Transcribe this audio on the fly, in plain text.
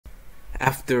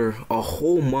After a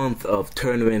whole month of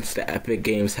tournaments that Epic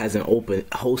Games hasn't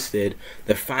hosted,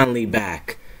 they're finally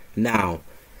back. Now,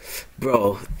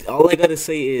 bro, all I gotta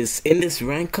say is, in this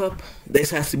rank cup,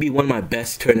 this has to be one of my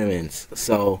best tournaments.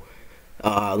 So,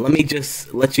 let me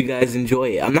just let you guys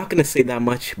enjoy it. I'm not gonna say that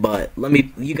much, but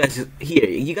you guys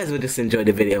will just enjoy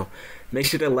the video. Make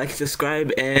sure to like,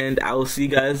 subscribe, and I will see you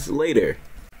guys later.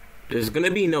 There's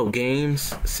gonna be no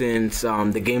games since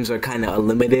the games are kind of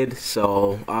unlimited,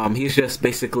 so here's just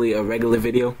basically a regular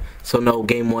video, so no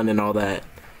game one and all that.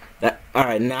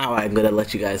 Alright, now I'm gonna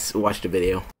let you guys watch the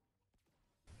video.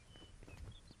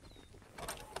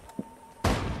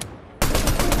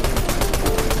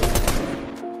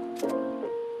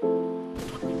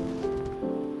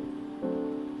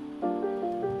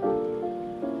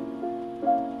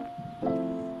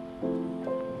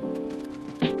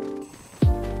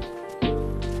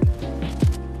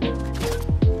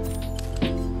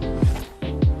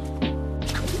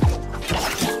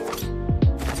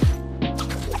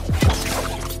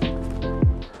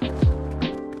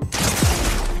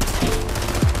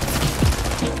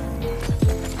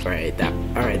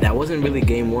 Alright, that wasn't really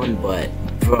game one, but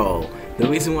bro, the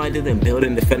reason why I didn't build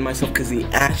and defend myself, because he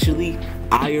actually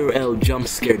IRL jump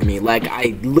scared me. Like,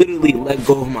 I literally let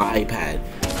go of my iPad.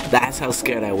 That's how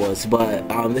scared I was. But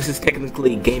this is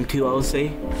technically game two, I would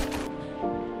say.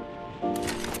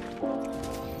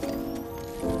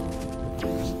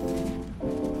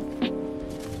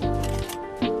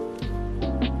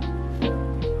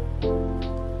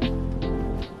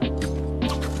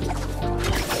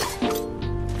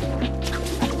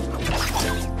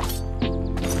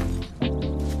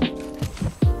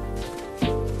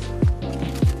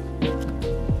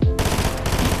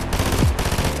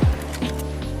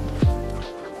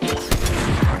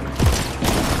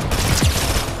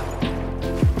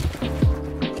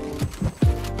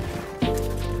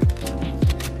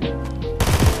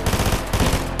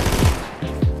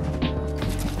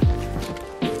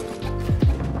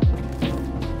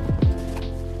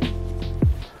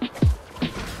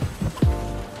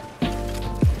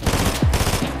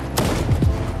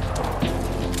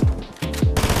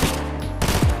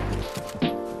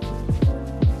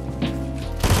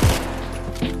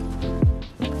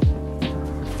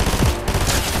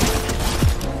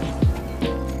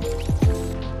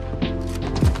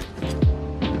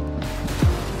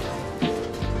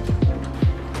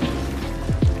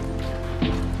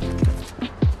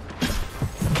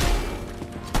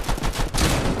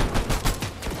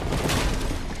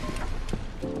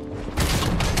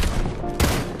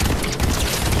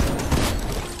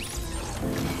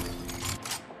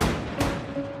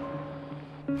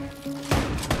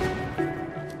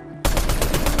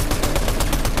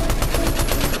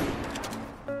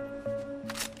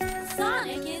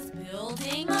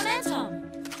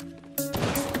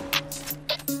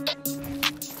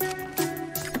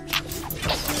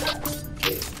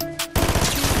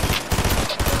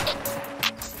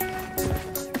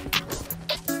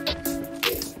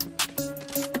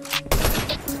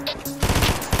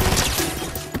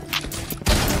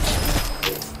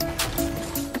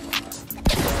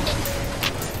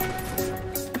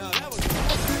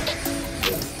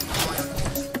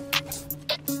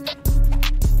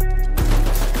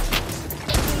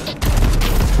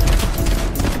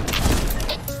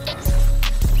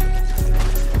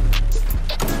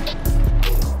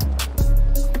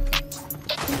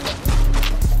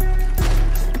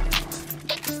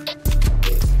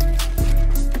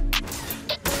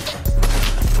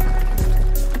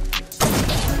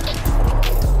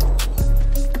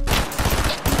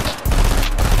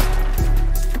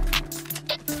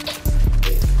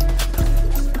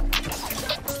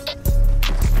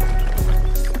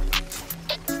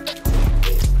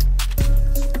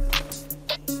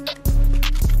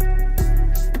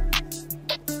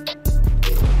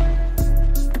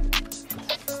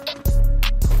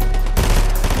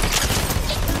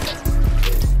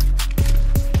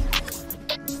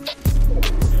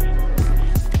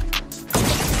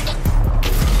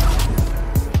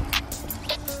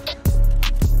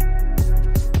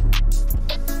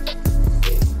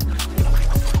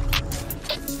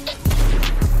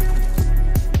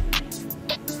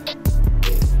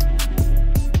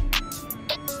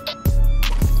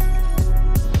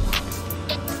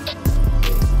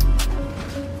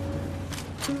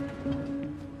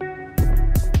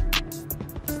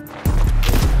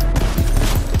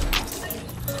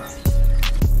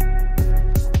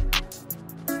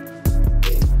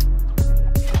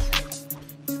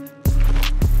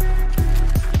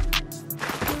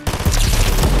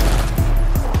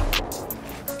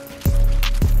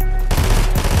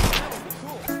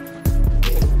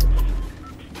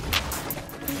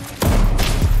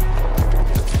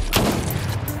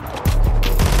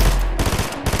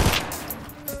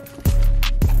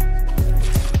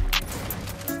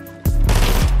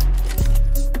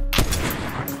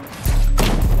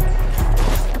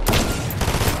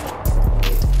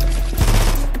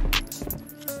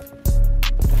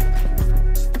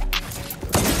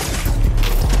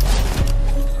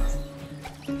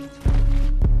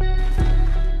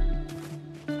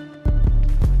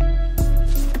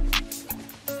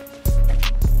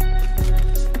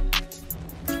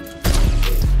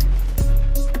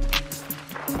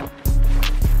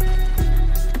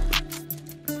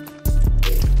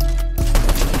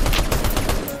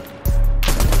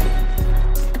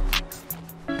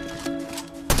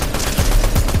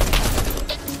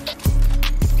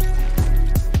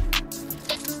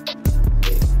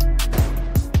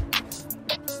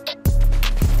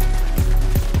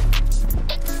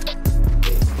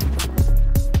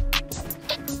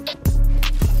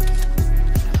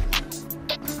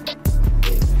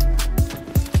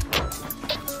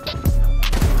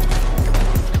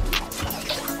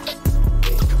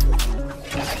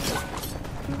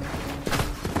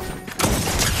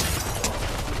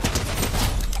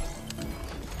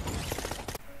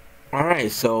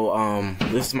 Alright, so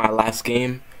this is my last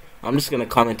game. I'm just gonna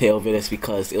commentate over this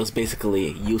because it was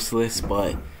basically useless,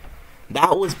 but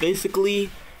that was basically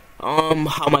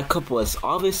how my cup was.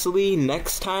 Obviously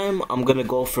next time I'm gonna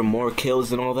go for more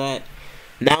kills and all that.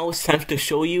 Now it's time to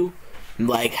show you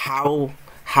like how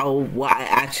what I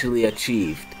actually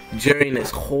achieved during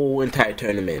this whole entire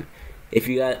tournament. If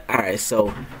you got alright,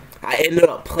 so I ended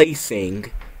up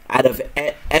placing out of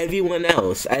everyone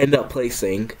else. I ended up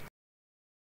placing.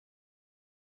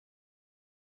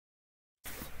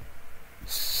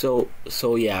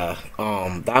 So yeah,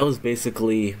 that was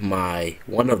basically my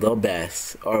one of the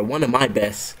best or one of my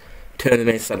best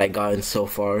tournaments that I gotten so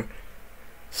far.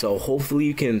 So hopefully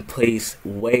you can place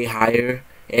way higher.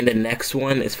 And the next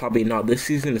one is probably not this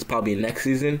season, it's probably next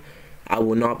season. I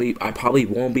probably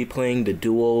won't be playing the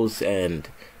duos and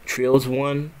trios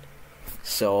one.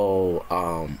 So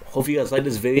hope you guys like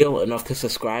this video enough to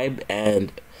subscribe,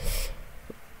 and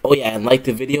oh yeah, and like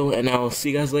the video, and I'll see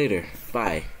you guys later.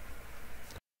 Bye.